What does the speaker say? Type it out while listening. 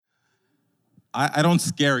I don't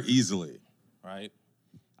scare easily, right?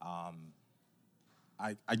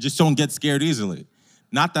 I just don't get scared easily.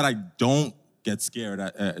 Not that I don't get scared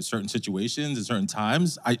at certain situations, at certain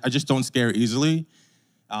times. I just don't scare easily.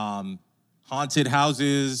 Haunted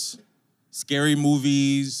houses, scary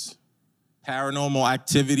movies, paranormal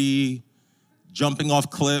activity, jumping off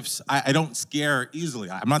cliffs. I don't scare easily.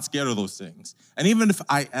 I'm not scared of those things. And even if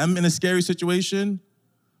I am in a scary situation,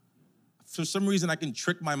 for some reason I can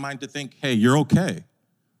trick my mind to think, hey, you're okay.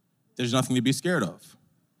 There's nothing to be scared of.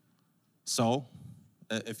 So,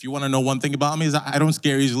 if you want to know one thing about me is I don't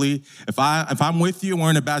scare easily. If I'm with you and we're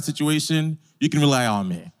in a bad situation, you can rely on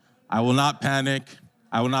me. I will not panic.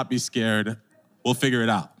 I will not be scared. We'll figure it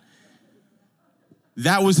out.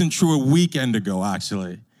 That wasn't true a weekend ago,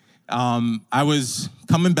 actually. I was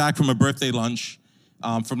coming back from a birthday lunch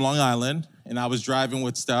from Long Island, and I was driving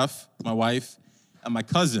with Steph, my wife, and my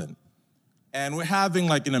cousin. And we're having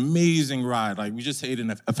like an amazing ride. Like we just ate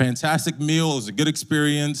a fantastic meal. It was a good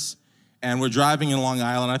experience. And we're driving in Long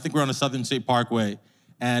Island. I think we're on the Southern State Parkway.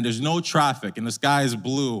 And there's no traffic, and the sky is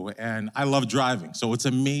blue. And I love driving, so it's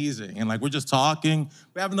amazing. And like we're just talking.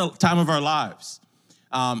 We're having the time of our lives.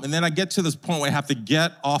 And then I get to this point where I have to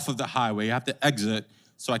get off of the highway. I have to exit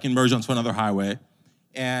so I can merge onto another highway.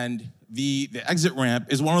 And the exit ramp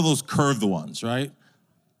is one of those curved ones, right?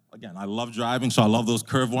 Again, I love driving, so I love those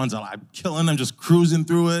curved ones. I'm killing them, just cruising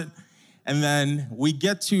through it. And then we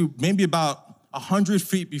get to maybe about 100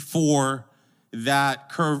 feet before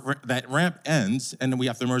that ramp ends, and then we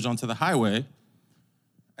have to merge onto the highway.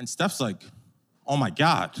 And Steph's like, oh my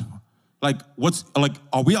God.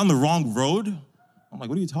 Are we on the wrong road? I'm like,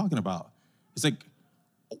 what are you talking about? It's like,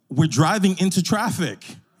 we're driving into traffic.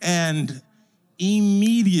 And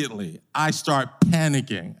immediately I start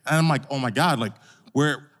panicking. And I'm like, oh my God,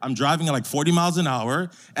 I'm driving at like 40 miles an hour,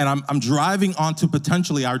 and I'm driving onto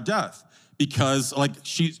potentially our death. Because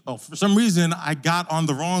for some reason, I got on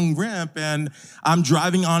the wrong ramp and I'm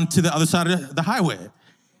driving onto the other side of the highway.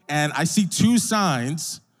 And I see two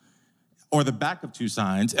signs, or the back of two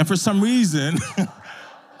signs, and for some reason,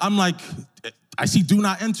 I'm like, I see do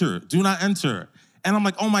not enter. And I'm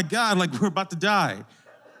like, oh my God, like we're about to die.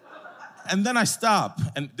 And then I stop,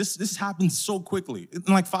 and this happens so quickly,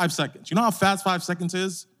 in like 5 seconds. You know how fast 5 seconds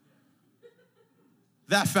is?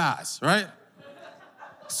 That fast, right?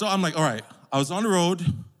 So I'm like, all right, I was on the road,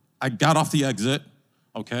 I got off the exit,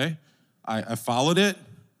 okay? I followed it,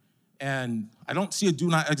 and I don't see a do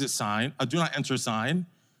not exit sign, a do not enter sign.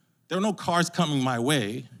 There are no cars coming my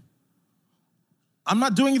way. I'm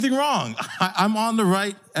not doing anything wrong. I'm on the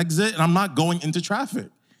right exit, and I'm not going into traffic.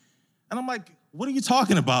 And I'm like, what are you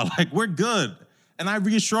talking about? Like, we're good. And I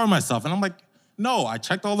reassure myself, and I'm like, no, I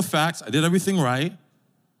checked all the facts, I did everything right.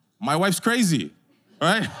 My wife's crazy,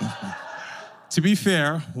 right? To be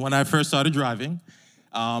fair, when I first started driving,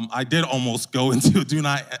 I did almost go into a do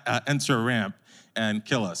not enter ramp and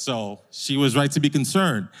kill us. So she was right to be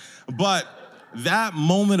concerned. But that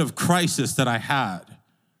moment of crisis that I had,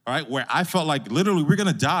 right, where I felt like literally we're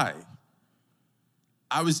gonna die,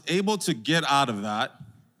 I was able to get out of that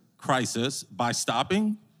crisis by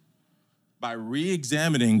stopping, by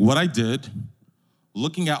re-examining what I did,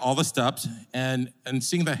 looking at all the steps, and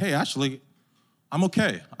seeing that, hey, actually, I'm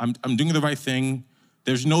okay. I'm doing the right thing.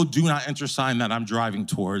 There's no do not enter sign that I'm driving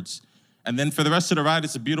towards. And then for the rest of the ride,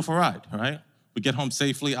 it's a beautiful ride, right? We get home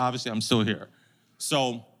safely. Obviously, I'm still here.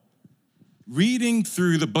 So reading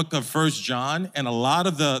through the book of 1 John and a lot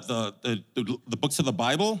of the books of the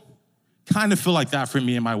Bible kind of feel like that for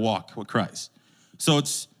me in my walk with Christ. So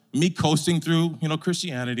it's me coasting through,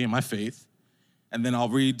 Christianity and my faith. And then I'll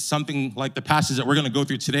read something like the passage that we're going to go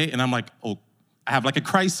through today, and I'm like, oh, I have like a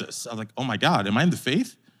crisis. I was like, oh my God, am I in the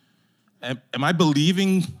faith? Am I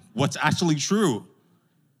believing what's actually true?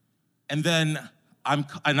 And then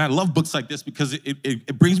I love books like this because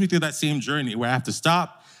it brings me through that same journey where I have to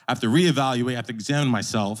stop, I have to reevaluate, I have to examine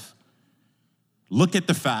myself, look at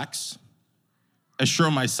the facts, assure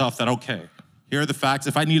myself that, okay, here are the facts.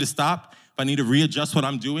 If I need to stop, if I need to readjust what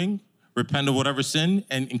I'm doing, repent of whatever sin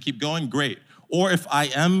and keep going, great. Or if I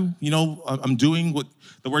am, I'm doing what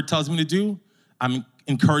the word tells me to do, I'm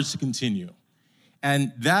encouraged to continue.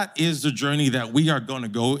 And that is the journey that we are going to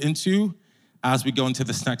go into as we go into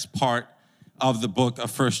this next part of the book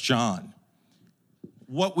of 1 John.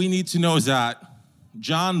 What we need to know is that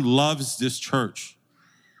John loves this church.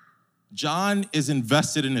 John is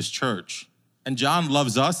invested in his church, and John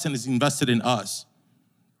loves us and is invested in us.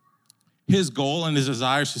 His goal and his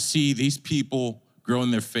desire is to see these people grow in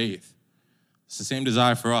their faith. It's the same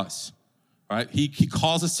desire for us. Right? He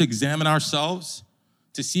calls us to examine ourselves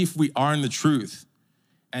to see if we are in the truth.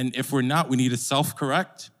 And if we're not, we need to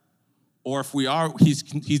self-correct or if we are,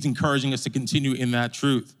 he's encouraging us to continue in that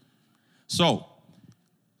truth. So,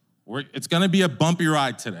 it's gonna be a bumpy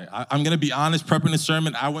ride today. I'm gonna be honest, prepping the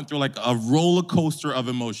sermon, I went through like a roller coaster of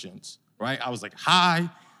emotions, right? I was like high,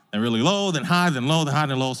 then really low, then high, then low, then high,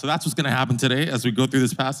 then low. So that's what's gonna happen today as we go through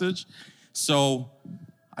this passage. So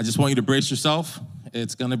I just want you to brace yourself.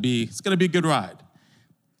 It's gonna be a good ride.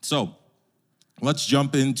 So let's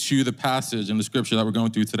jump into the passage and the scripture that we're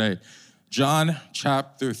going through today. 1 John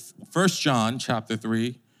chapter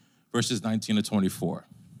 3, verses 19 to 24.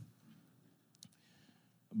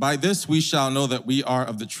 By this we shall know that we are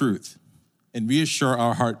of the truth, and reassure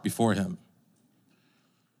our heart before him.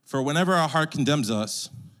 For whenever our heart condemns us,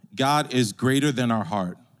 God is greater than our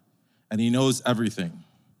heart, and he knows everything.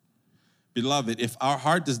 Beloved, if our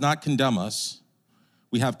heart does not condemn us,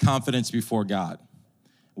 we have confidence before God.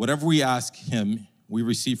 Whatever we ask him, we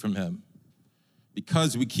receive from him,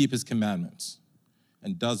 because we keep his commandments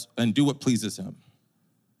and do what pleases him.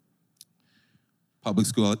 Public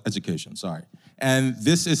school education, sorry. And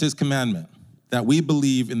this is his commandment, that we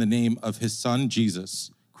believe in the name of his son,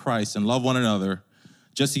 Jesus Christ, and love one another,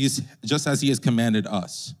 just as he has commanded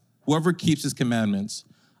us. Whoever keeps his commandments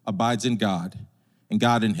abides in God, and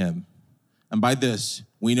God in him. And by this,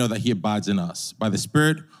 we know that he abides in us, by the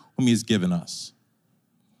Spirit whom he has given us.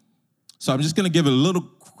 So I'm just gonna give a little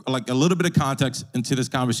bit of context into this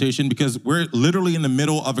conversation, because we're literally in the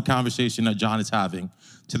middle of a conversation that John is having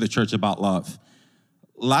to the church about love.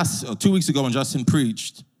 2 weeks ago when Justin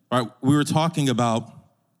preached, right, we were talking about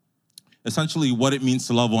essentially what it means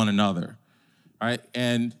to love one another, right?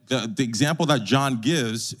 And the example that John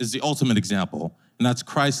gives is the ultimate example, and that's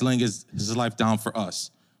Christ laying his life down for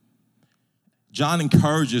us. John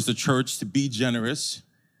encourages the church to be generous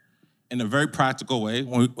in a very practical way.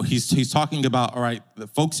 He's talking about, all right, the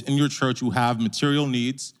folks in your church who have material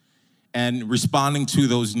needs and responding to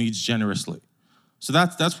those needs generously. So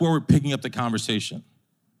that's where we're picking up the conversation.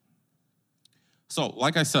 So,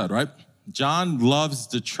 like I said, right, John loves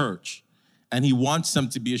the church, and he wants them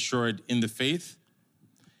to be assured in the faith,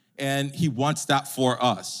 and he wants that for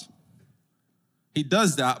us. He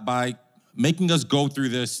does that by making us go through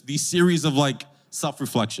these series of like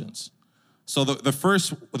self-reflections. So the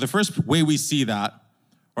first way we see that,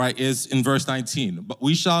 right, is in verse 19. But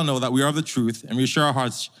we shall know that we are of the truth, and reassure our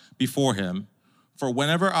hearts before him, for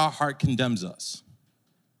whenever our heart condemns us.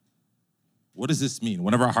 What does this mean,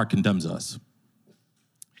 whenever our heart condemns us?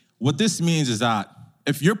 What this means is that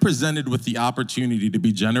if you're presented with the opportunity to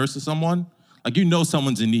be generous to someone, like you know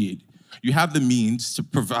someone's in need, you have the means to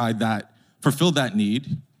fulfill that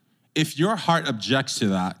need. If your heart objects to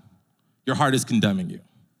that, your heart is condemning you.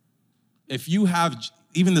 If you have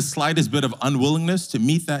even the slightest bit of unwillingness to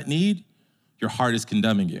meet that need, your heart is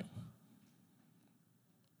condemning you.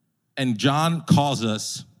 And John calls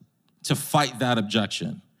us to fight that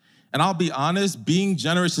objection. And I'll be honest, being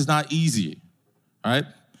generous is not easy, right?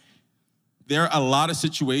 There are a lot of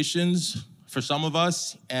situations for some of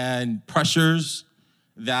us and pressures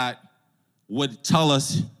that would tell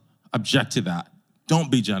us, object to that.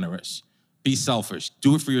 Don't be generous. Be selfish.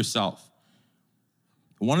 Do it for yourself.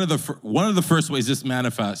 One of the first ways this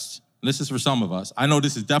manifests, and this is for some of us, I know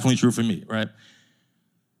this is definitely true for me, right?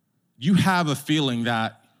 You have a feeling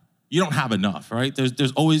that you don't have enough, right?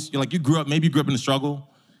 There's always, maybe you grew up in a struggle.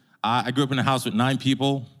 I grew up in a house with 9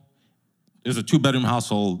 people. It was a 2-bedroom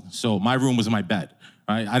household, so my room was my bed,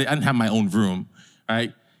 right? I didn't have my own room,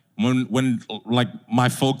 right? When like my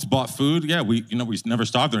folks bought food, yeah, we never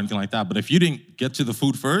starved or anything like that. But if you didn't get to the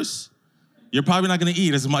food first, you're probably not gonna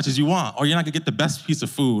eat as much as you want, or you're not gonna get the best piece of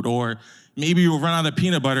food, or maybe you'll run out of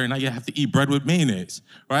peanut butter and now you have to eat bread with mayonnaise,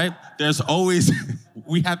 right? There's always,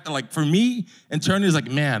 we have to, like, for me, internally, it's like,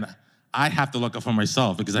 man, I have to look out for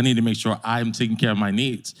myself because I need to make sure I'm taking care of my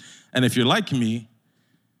needs. And if you're like me,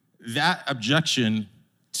 that objection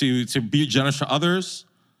to be generous to others,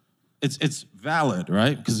 it's valid,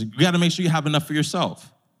 right? Because you got to make sure you have enough for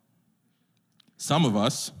yourself. Some of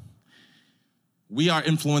us, we are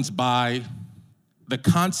influenced by the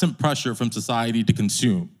constant pressure from society to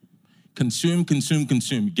consume. Consume.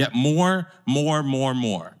 Get more.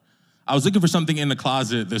 I was looking for something in the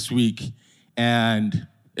closet this week, and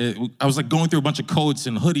I was like going through a bunch of coats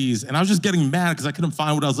and hoodies, and I was just getting mad because I couldn't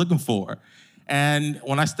find what I was looking for. And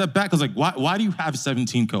when I stepped back, I was like, why do you have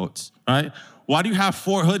 17 coats, right? Why do you have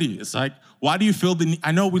 4 hoodies? Like, why do you feel the need?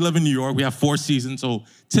 I know we live in New York, we have 4 seasons, so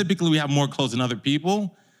typically we have more clothes than other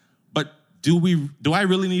people, but do I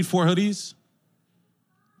really need 4 hoodies?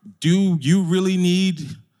 Do you really need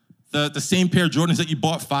the same pair of Jordans that you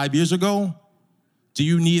bought 5 years ago? Do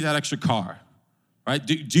you need that extra car, right?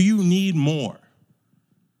 Do you need more?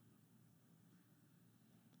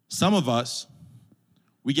 Some of us,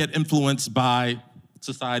 we get influenced by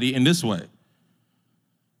society in this way,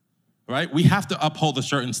 right? We have to uphold a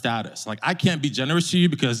certain status. Like, I can't be generous to you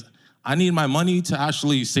because I need my money to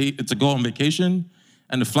actually to go on vacation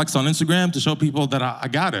and to flex on Instagram to show people that I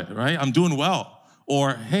got it, right? I'm doing well.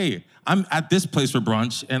 Or, hey, I'm at this place for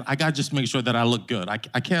brunch and I gotta just make sure that I look good. I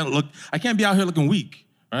can't be out here looking weak,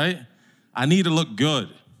 right? I need to look good.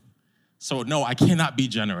 So no, I cannot be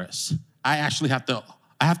generous. I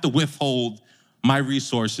have to withhold my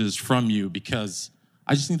resources from you because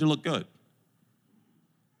I just need to look good.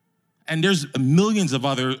 And there's millions of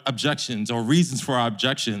other objections or reasons for our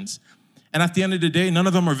objections. And at the end of the day, none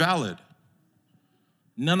of them are valid.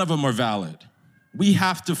 None of them are valid. We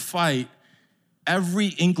have to fight every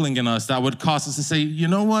inkling in us that would cause us to say, you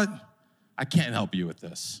know what? I can't help you with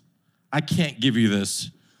this. I can't give you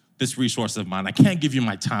this resource of mine. I can't give you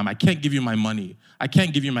my time. I can't give you my money. I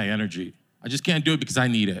can't give you my energy. I just can't do it because I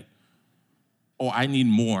need it. Or I need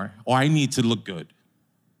more. Or I need to look good.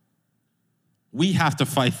 We have to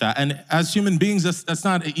fight that. And as human beings, that's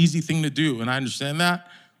not an easy thing to do. And I understand that.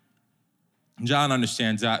 John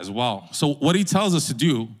understands that as well. So what he tells us to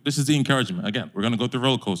do, this is the encouragement. Again, we're going to go through a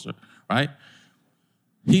roller coaster, right?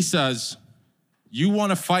 He says, you want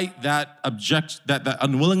to fight that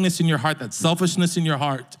unwillingness in your heart, that selfishness in your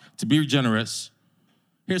heart to be generous.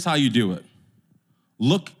 Here's how you do it.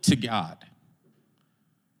 Look to God.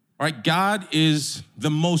 All right? God is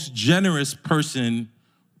the most generous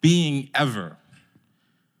being ever.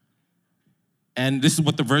 And this is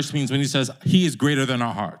what the verse means when he says, he is greater than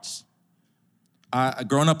our hearts.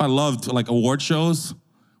 Growing up, I loved like award shows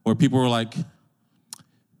where people were like,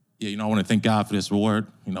 yeah, I want to thank God for this award.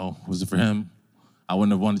 Was it for him? I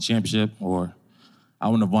wouldn't have won the championship, or I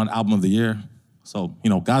wouldn't have won album of the year. So,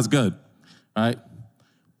 God's good, right?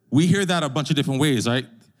 We hear that a bunch of different ways, right?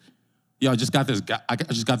 I just got this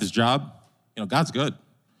job. God's good.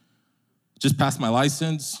 Just passed my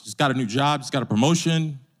license, just got a new job, just got a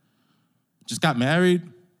promotion, just got married.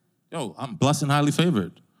 I'm blessed and highly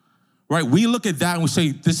favored, right? We look at that and we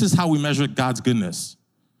say, this is how we measure God's goodness.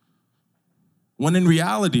 When in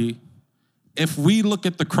reality, if we look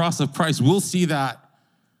at the cross of Christ, we'll see that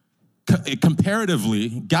comparatively,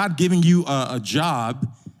 God giving you a job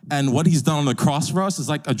and what he's done on the cross for us is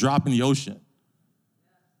like a drop in the ocean.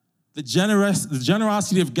 The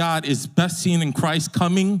generosity of God is best seen in Christ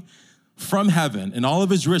coming from heaven in all of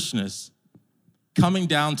his richness, coming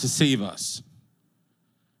down to save us.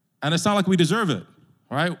 And it's not like we deserve it,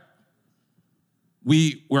 right?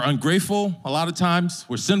 We're ungrateful a lot of times.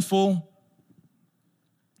 We're sinful.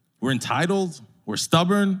 We're entitled, we're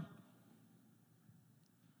stubborn.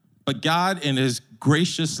 But God, in his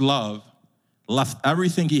gracious love, left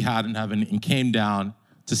everything he had in heaven and came down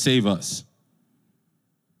to save us.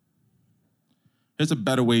 There's a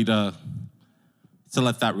better way to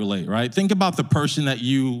let that relate, right? Think about the person that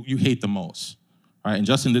you hate the most, right? And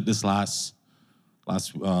Justin did this last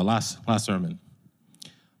sermon.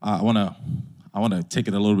 I wanna take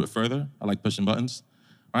it a little bit further. I like pushing buttons,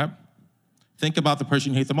 right? Think about the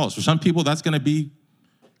person you hate the most. For some people, that's gonna be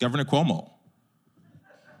Governor Cuomo,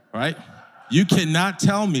 right? You cannot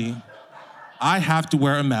tell me I have to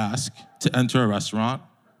wear a mask to enter a restaurant,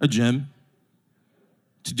 a gym,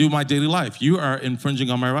 to do my daily life. You are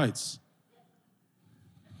infringing on my rights.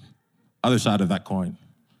 Other side of that coin.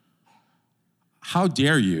 How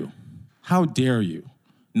dare you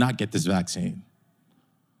not get this vaccine?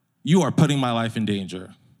 You are putting my life in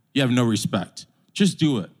danger. You have no respect. Just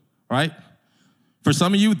do it, right? For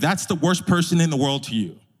some of you, that's the worst person in the world to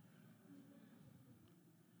you.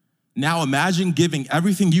 Now imagine giving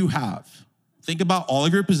everything you have. Think about all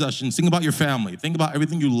of your possessions. Think about your family. Think about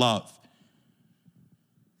everything you love.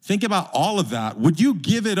 Think about all of that. Would you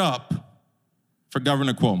give it up for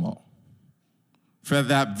Governor Cuomo? For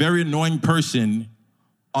that very annoying person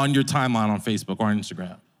on your timeline on Facebook or on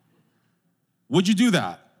Instagram? Would you do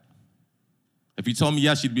that? If you told me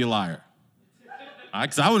yes, you'd be a liar.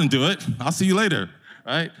 Because I wouldn't do it. I'll see you later,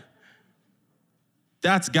 right?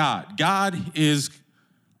 That's God. God is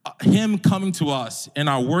him coming to us in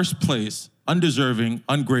our worst place, undeserving,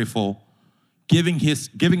 ungrateful, giving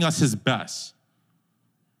us his best.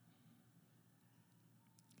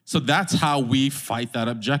 So that's how we fight that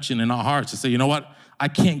objection in our hearts to say, you know what? I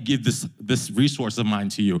can't give this resource of mine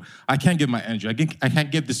to you. I can't give my energy. I can't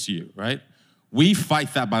give this to you, right? We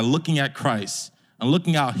fight that by looking at Christ and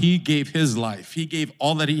looking how he gave his life. He gave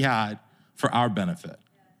all that he had for our benefit.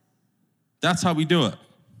 That's how we do it.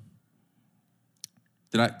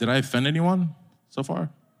 Did I offend anyone so far?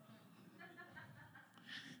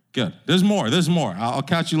 Good. There's more. I'll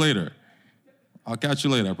catch you later. I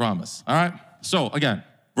promise. All right? So again,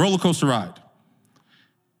 roller coaster ride.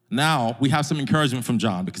 Now we have some encouragement from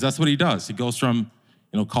John because that's what he does. He goes from,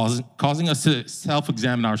 causing us to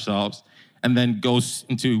self-examine ourselves and then goes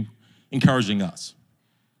into encouraging us.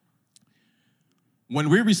 When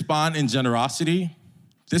we respond in generosity,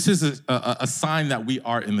 this is a sign that we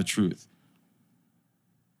are in the truth.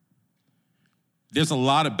 There's a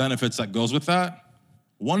lot of benefits that goes with that.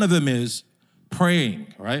 One of them is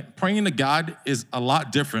praying, right? Praying to God is a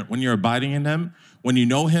lot different when you're abiding in him, when you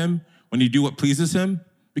know him, when you do what pleases him,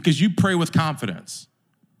 because you pray with confidence.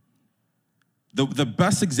 The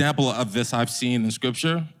best example of this I've seen in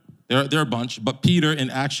scripture, there are a bunch, but Peter in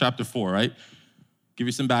Acts chapter 4, right? Give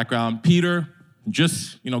you some background. Peter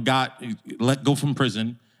just, got let go from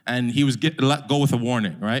prison, and he was let go with a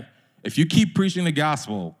warning, right? If you keep preaching the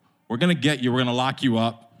gospel, we're gonna get you, we're gonna lock you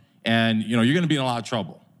up, and you're gonna be in a lot of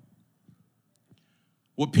trouble.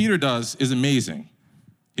 What Peter does is amazing.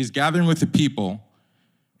 He's gathering with the people,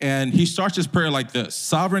 and he starts his prayer like this: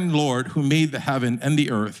 Sovereign Lord, who made the heaven and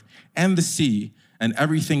the earth and the sea and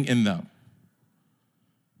everything in them.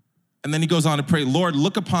 And then he goes on to pray, Lord,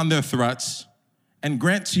 look upon their threats and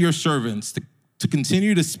grant to your servants to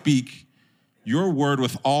continue to speak your word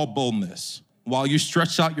with all boldness, while you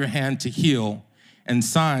stretch out your hand to heal, and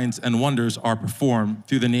signs and wonders are performed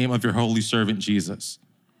through the name of your holy servant, Jesus.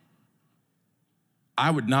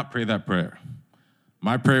 I would not pray that prayer.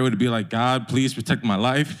 My prayer would be like, God, please protect my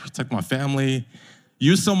life, protect my family.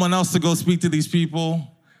 Use someone else to go speak to these people.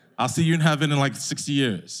 I'll see you in heaven in like 60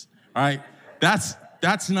 years, all right?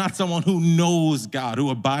 That's not someone who knows God, who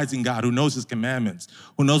abides in God, who knows his commandments,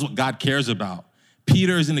 who knows what God cares about.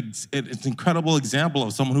 Peter is an incredible example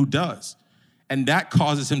of someone who does. And that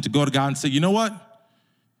causes him to go to God and say, you know what?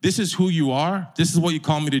 This is who you are. This is what you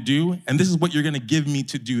call me to do. And this is what you're going to give me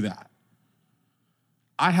to do that.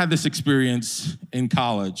 I had this experience in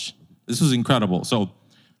college. This was incredible. So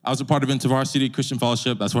I was a part of InterVarsity Christian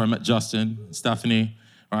Fellowship. That's where I met Justin, Stephanie.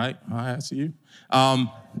 All right, hi, I see you.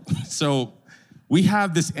 So we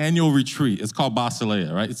have this annual retreat. It's called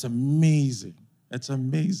Basileia, right? It's amazing. It's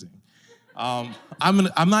amazing.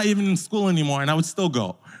 I'm not even in school anymore, and I would still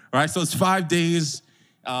go, right? So it's 5 days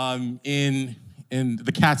in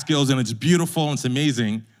the Catskills, and it's beautiful, and it's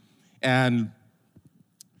amazing. And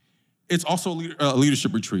it's also a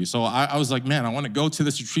leadership retreat. So I was like, man, I want to go to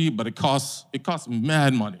this retreat, but it costs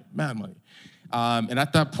mad money. And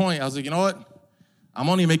at that point, I was like, you know what? I'm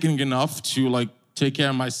only making enough to take care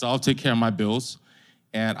of myself, take care of my bills,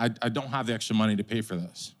 and I don't have the extra money to pay for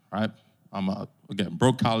this, right? I'm a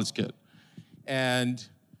broke college kid. And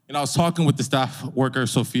I was talking with the staff worker,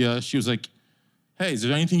 Sophia. She was like, hey, is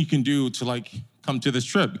there anything you can do to come to this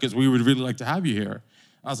trip? Because we would really like to have you here.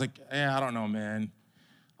 I was like, I don't know, man.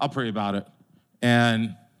 I'll pray about it.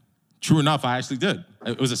 And true enough, I actually did.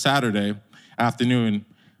 It was a Saturday afternoon,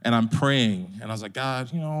 and I'm praying. And I was like, God,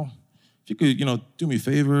 if you could, do me a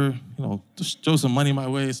favor, just throw some money my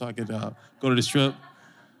way so I could go to this trip.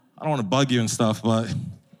 I don't want to bug you and stuff, but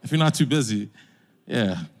if you're not too busy,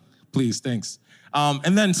 yeah, please, thanks.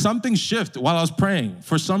 And then something shifted while I was praying.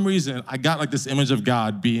 For some reason, I got this image of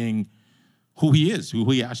God being who he is, who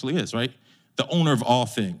he actually is, right? The owner of all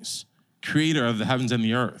things, creator of the heavens and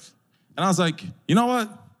the earth. And I was like, you know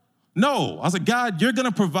what? No. I was like, God, you're going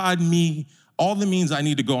to provide me all the means I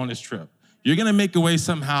need to go on this trip. You're going to make a way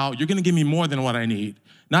somehow. You're going to give me more than what I need,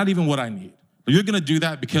 not even what I need. But you're going to do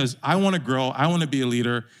that because I want to grow. I want to be a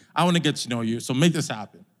leader. I want to get to know you. So make this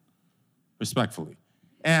happen, respectfully.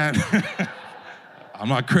 And I'm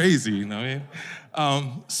not crazy, you know what I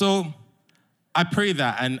mean? So I prayed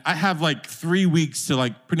that, and I have 3 weeks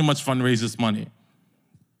to pretty much fundraise this money.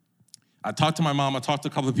 I talked to my mom. I talked to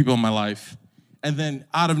a couple of people in my life. And then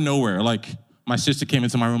out of nowhere, my sister came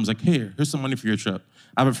into my room and was like, hey, here's some money for your trip.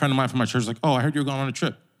 I have a friend of mine from my church like, oh, I heard you were going on a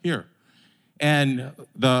trip. Here. And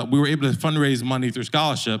we were able to fundraise money through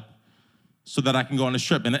scholarship so that I can go on this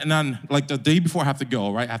trip. And then the day before I have to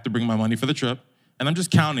go, right, I have to bring my money for the trip. And I'm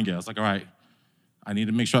just counting it. I was like, all right, I need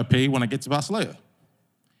to make sure I pay when I get to Basileia.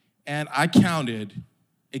 And I counted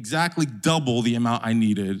exactly double the amount I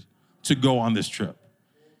needed to go on this trip.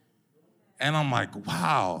 And I'm like,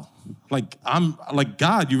 wow,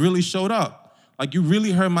 God, you really showed up. You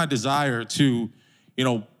really heard my desire to,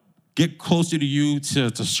 get closer to you,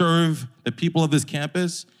 to serve the people of this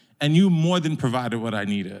campus, and you more than provided what I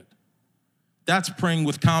needed. That's praying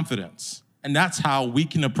with confidence. And that's how we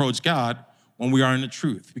can approach God when we are in the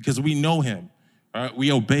truth, because we know him, right?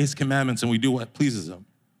 We obey his commandments and we do what pleases him.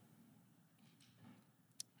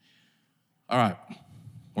 All right,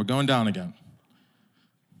 we're going down again.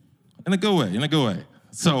 In a good way.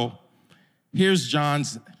 So this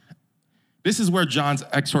is where John's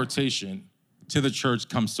exhortation to the church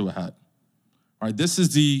comes to a head. All right,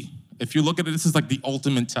 if you look at it, this is like the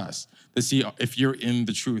ultimate test to see if you're in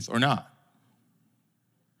the truth or not.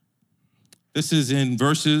 This is in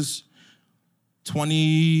verses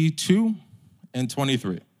 22 and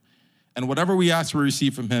 23. And whatever we ask, we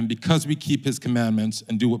receive from him because we keep his commandments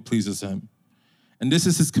and do what pleases him. And this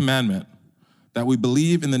is his commandment, that we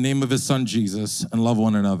believe in the name of his son Jesus and love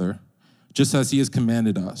one another, just as he has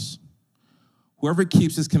commanded us. Whoever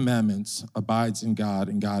keeps his commandments abides in God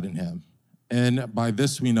and God in him. And by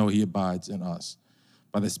this we know he abides in us,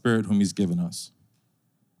 by the Spirit whom he's given us.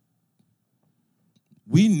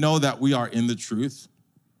 We know that we are in the truth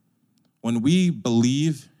when we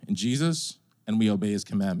believe in Jesus and we obey his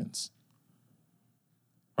commandments.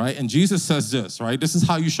 Right? And Jesus says this, right? This is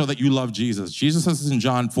how you show that you love Jesus. Jesus says this in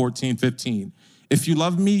John 14:15. If you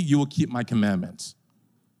love me, you will keep my commandments.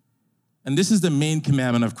 And this is the main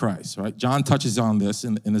commandment of Christ, right? John touches on this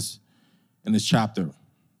in this chapter.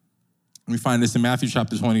 We find this in Matthew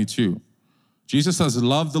chapter 22. Jesus says,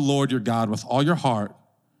 love the Lord your God with all your heart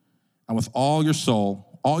and with all your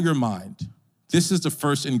soul, all your mind. This is the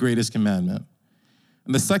first and greatest commandment.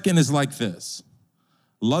 And the second is like this: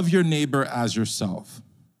 love your neighbor as yourself.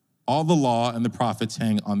 All the law and the prophets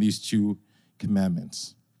hang on these two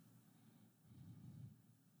commandments.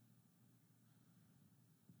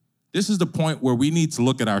 This is the point where we need to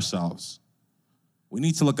look at ourselves. We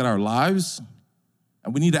need to look at our lives,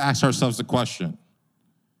 and we need to ask ourselves the question: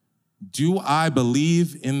 do I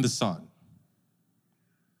believe in the Son?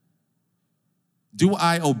 Do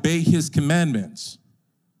I obey his commandments?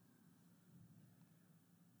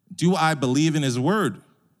 Do I believe in his word?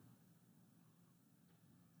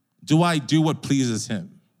 Do I do what pleases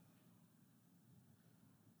him?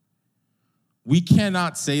 We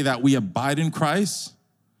cannot say that we abide in Christ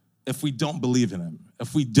if we don't believe in him,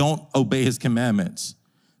 if we don't obey his commandments.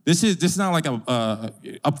 This is not like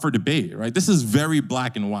up for debate, right? This is very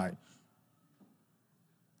black and white.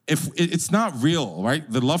 If it's not real, right?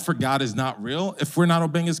 The love for God is not real if we're not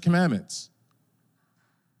obeying his commandments.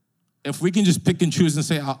 If we can just pick and choose and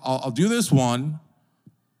say, I'll do this one,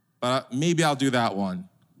 but maybe I'll do that one.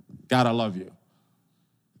 God, I love you.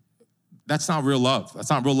 That's not real love. That's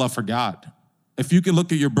not real love for God. If you can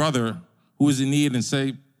look at your brother who is in need and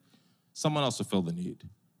say, someone else will fill the need,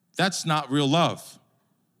 that's not real love.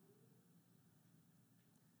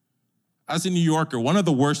 As a New Yorker, one of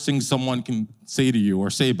the worst things someone can say to you or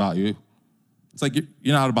say about you, it's like,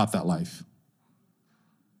 you're not about that life.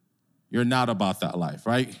 You're not about that life,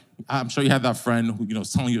 right? I'm sure you have that friend who,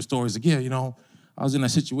 is telling you stories like, yeah, I was in that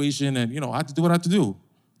situation and, I had to do what I had to do.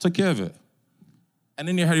 Took care of it. And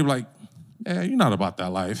in your head, you're like, yeah, you're not about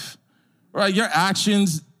that life, right? Your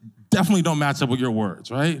actions definitely don't match up with your words,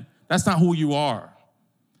 right? That's not who you are.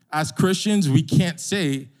 As Christians, we can't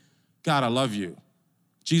say, God, I love you.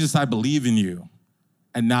 Jesus, I believe in you,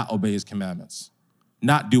 and not obey his commandments,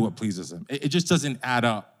 not do what pleases him. It just doesn't add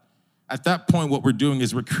up. At that point, what we're doing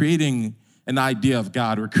is we're creating an idea of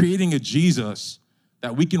God. We're creating a Jesus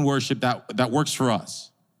that we can worship that works for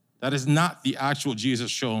us. That is not the actual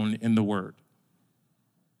Jesus shown in the word.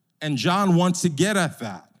 And John wants to get at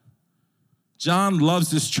that. John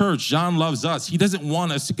loves this church. John loves us. He doesn't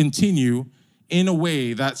want us to continue in a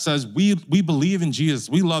way that says we believe in Jesus,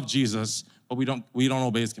 we love Jesus, but we don't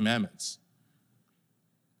obey his commandments.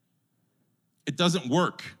 It doesn't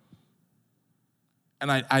work.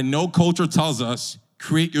 And I know culture tells us,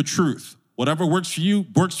 create your truth. Whatever works for you,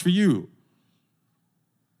 works for you.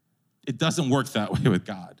 It doesn't work that way with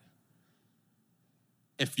God.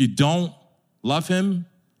 If you don't love him,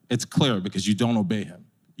 it's clear because you don't obey him.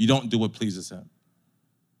 You don't do what pleases him.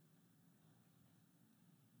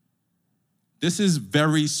 This is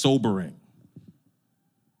very sobering.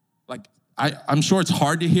 Like, I'm sure it's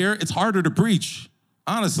hard to hear. It's harder to preach,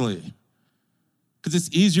 honestly. Because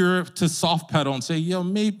it's easier to soft pedal and say,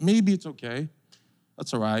 maybe it's okay.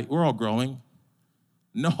 That's all right. We're all growing.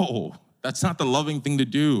 No, that's not the loving thing to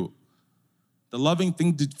do. The loving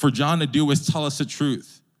thing for John to do is tell us the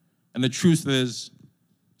truth. And the truth is,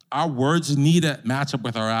 our words need to match up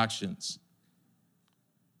with our actions.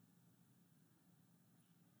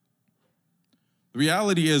 The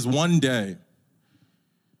reality is, one day,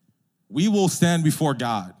 we will stand before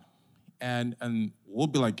God and we'll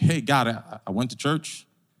be like, hey, God, I went to church.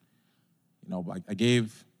 I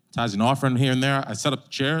gave tithes and offering here and there. I set up the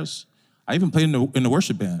chairs. I even played in the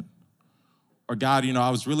worship band. Or God, I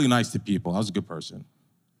was really nice to people. I was a good person.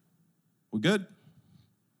 We good?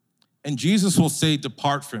 And Jesus will say,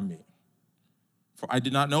 depart from me, for I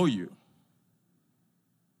did not know you.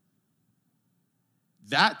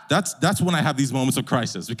 That's when I have these moments of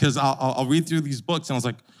crisis, because I'll read through these books and I was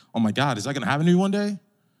like, oh my God, is that gonna happen to me one day?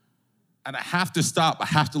 And I have to stop. I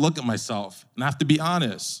have to look at myself and I have to be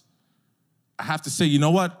honest. I have to say, you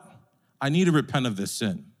know what? I need to repent of this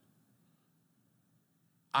sin.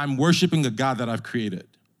 I'm worshiping a God that I've created.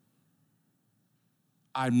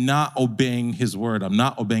 I'm not obeying his word. I'm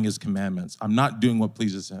not obeying his commandments. I'm not doing what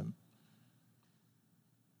pleases him.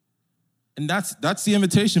 And that's the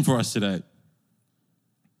invitation for us today.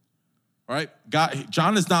 All right? God,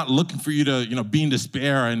 John is not looking for you to, be in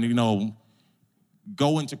despair and,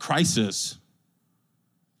 go into crisis.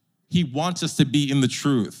 He wants us to be in the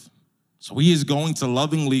truth. So he is going to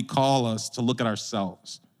lovingly call us to look at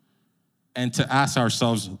ourselves and to ask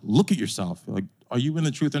ourselves, look at yourself. Like, are you in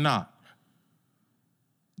the truth or not?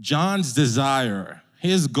 John's desire,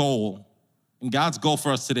 his goal, and God's goal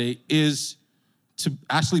for us today is to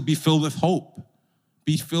actually be filled with hope,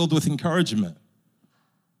 be filled with encouragement.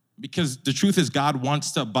 Because the truth is God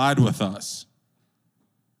wants to abide with us.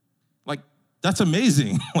 Like, that's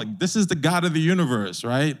amazing. Like, this is the God of the universe,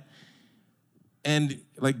 right? And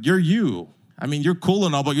like, you're you. I mean, you're cool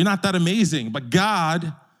and all, but you're not that amazing. But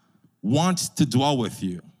God wants to dwell with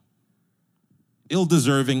you.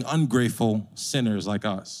 Ill-deserving, ungrateful sinners like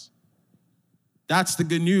us. That's the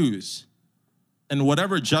good news. And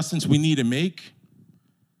whatever adjustments we need to make,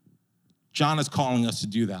 John is calling us to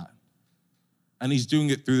do that. And he's doing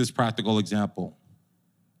it through this practical example.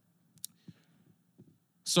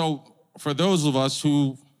 So for those of us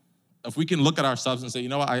who, if we can look at ourselves and say, you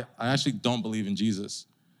know what, I actually don't believe in Jesus.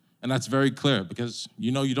 And that's very clear because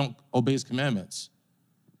you don't obey his commandments.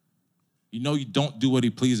 You don't do what he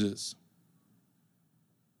pleases.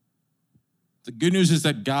 The good news is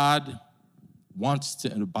that God wants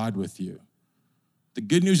to abide with you. The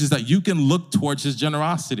good news is that you can look towards his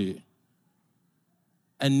generosity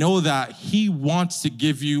and know that he wants to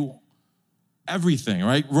give you everything,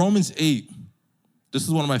 right? Romans 8, this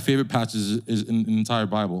is one of my favorite passages in the entire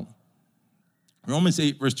Bible. Romans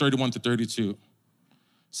 8, verse 31 to 32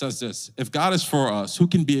 says this, if God is for us, who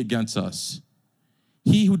can be against us?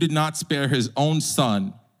 He who did not spare his own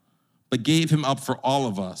son, but gave him up for all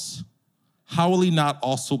of us, how will he not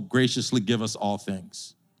also graciously give us all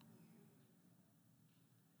things?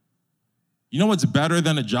 You know what's better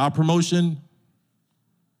than a job promotion?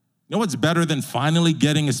 You know what's better than finally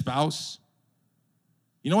getting a spouse?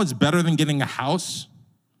 You know what's better than getting a house?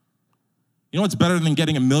 You know what's better than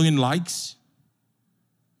getting 1 million likes?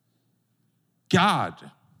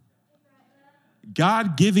 God.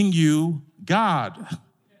 God giving you God.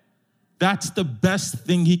 That's the best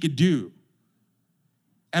thing he could do.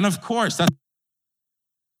 And of course, that's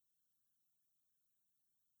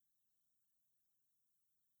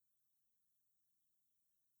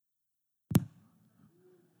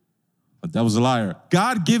that was a liar.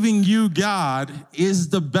 God giving you God is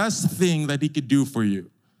the best thing that he could do for you.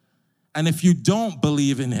 And if you don't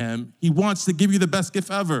believe in him, he wants to give you the best gift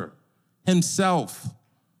ever, himself.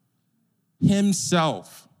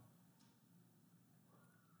 Himself.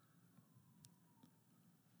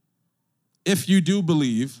 If you do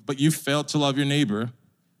believe, but you fail to love your neighbor,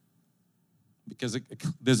 because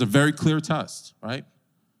there's a very clear test, right?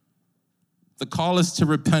 The call is to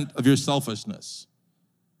repent of your selfishness.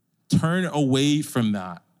 Turn away from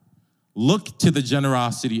that. Look to the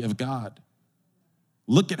generosity of God.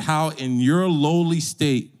 Look at how in your lowly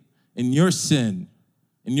state, in your sin,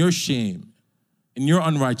 in your shame, in your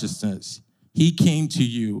unrighteousness, he came to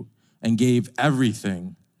you and gave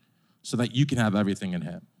everything so that you can have everything in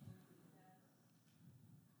him.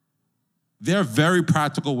 There are very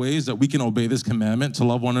practical ways that we can obey this commandment to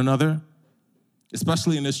love one another,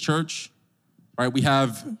 especially in this church, right? We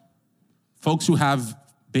have folks who have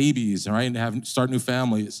babies, right, and start new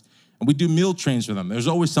families, and we do meal trains for them. There's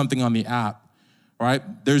always something on the app, right?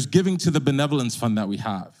 There's giving to the benevolence fund that we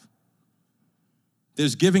have.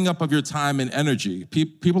 There's giving up of your time and energy.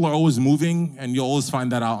 People are always moving, and you'll always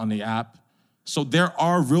find that out on the app. So there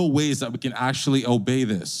are real ways that we can actually obey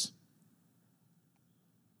this.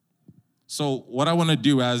 So what I want to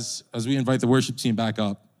do as we invite the worship team back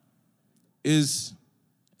up is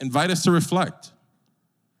invite us to reflect.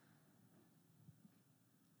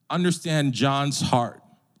 Understand John's heart.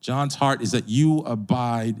 John's heart is that you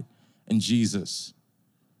abide in Jesus.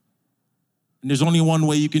 And there's only one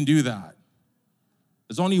way you can do that.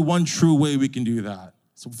 There's only one true way we can do that.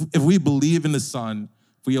 So if we believe in the Son,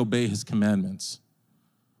 if we obey his commandments,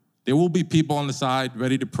 there will be people on the side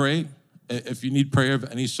ready to pray if you need prayer of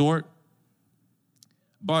any sort.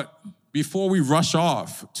 But before we rush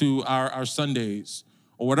off to our Sundays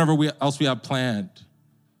or whatever else we have planned,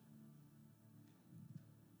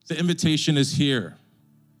 the invitation is here.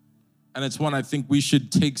 And it's one I think we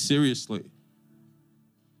should take seriously.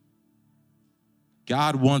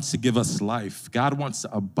 God wants to give us life. God wants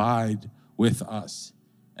to abide with us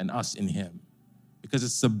and us in him because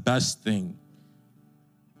it's the best thing.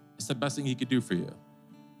 It's the best thing he could do for you.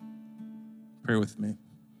 Pray with me.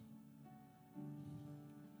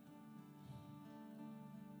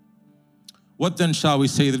 What then shall we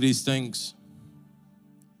say to these things?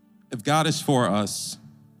 If God is for us,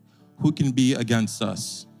 who can be against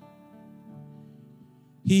us?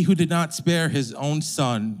 He who did not spare his own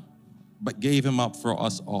son, but gave him up for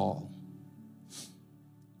us all,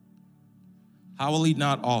 how will he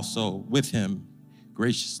not also with him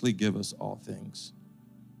graciously give us all things?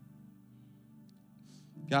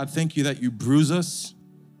 God, thank you that you bruise us.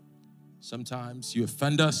 Sometimes you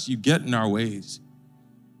offend us, you get in our ways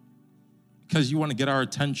because you want to get our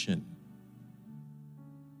attention.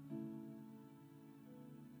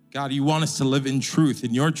 God, you want us to live in truth,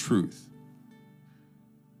 in your truth.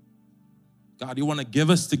 God, you want to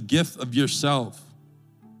give us the gift of yourself.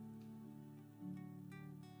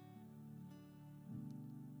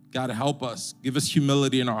 God, help us. Give us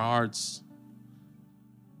humility in our hearts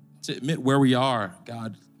to admit where we are,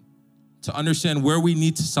 God, to understand where we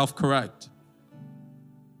need to self-correct,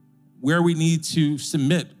 where we need to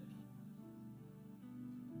submit,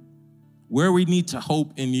 where we need to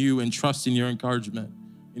hope in you and trust in your encouragement,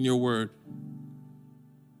 in your word.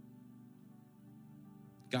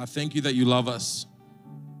 God, thank you that you love us.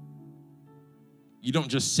 You don't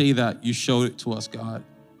just say that, you showed it to us, God.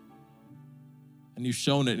 And you've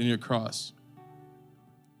shown it in your cross.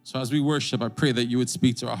 So as we worship, I pray that you would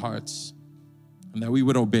speak to our hearts and that we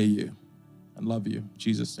would obey you and love you. In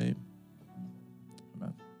Jesus' name.